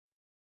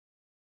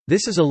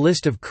This is a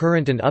list of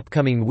current and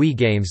upcoming Wii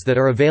games that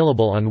are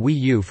available on Wii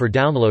U for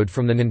download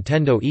from the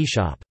Nintendo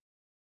eShop.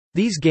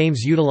 These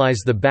games utilize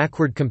the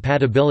backward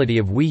compatibility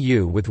of Wii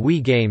U with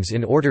Wii games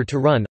in order to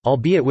run,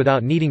 albeit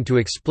without needing to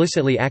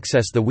explicitly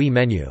access the Wii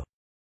menu.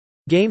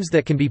 Games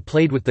that can be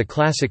played with the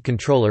classic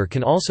controller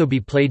can also be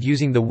played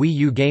using the Wii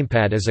U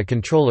gamepad as a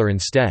controller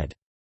instead.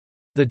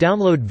 The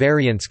download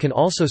variants can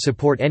also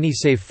support any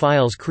save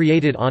files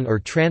created on or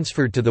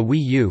transferred to the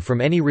Wii U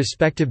from any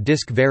respective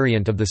disc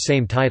variant of the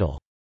same title.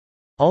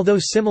 Although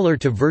similar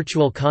to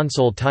Virtual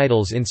Console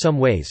titles in some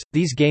ways,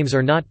 these games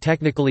are not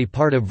technically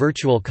part of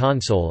Virtual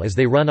Console as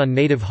they run on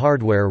native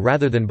hardware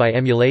rather than by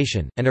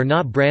emulation, and are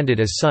not branded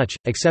as such,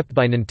 except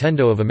by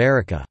Nintendo of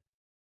America.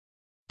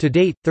 To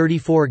date,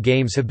 34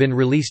 games have been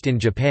released in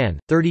Japan,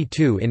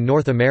 32 in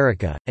North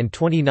America, and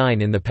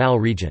 29 in the PAL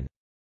region.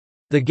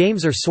 The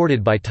games are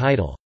sorted by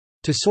title.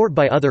 To sort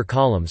by other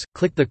columns,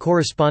 click the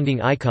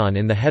corresponding icon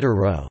in the header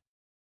row.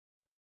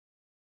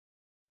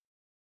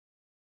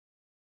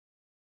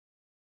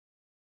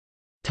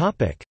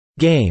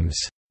 Games.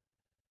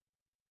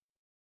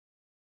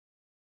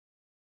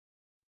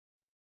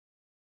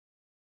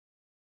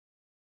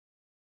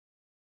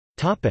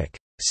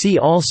 See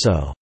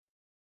also: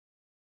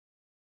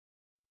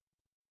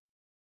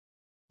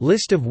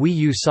 List of Wii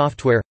U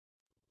software,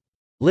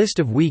 List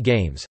of Wii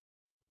games,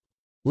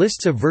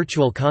 Lists of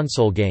Virtual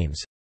Console games.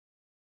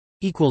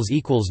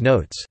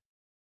 Notes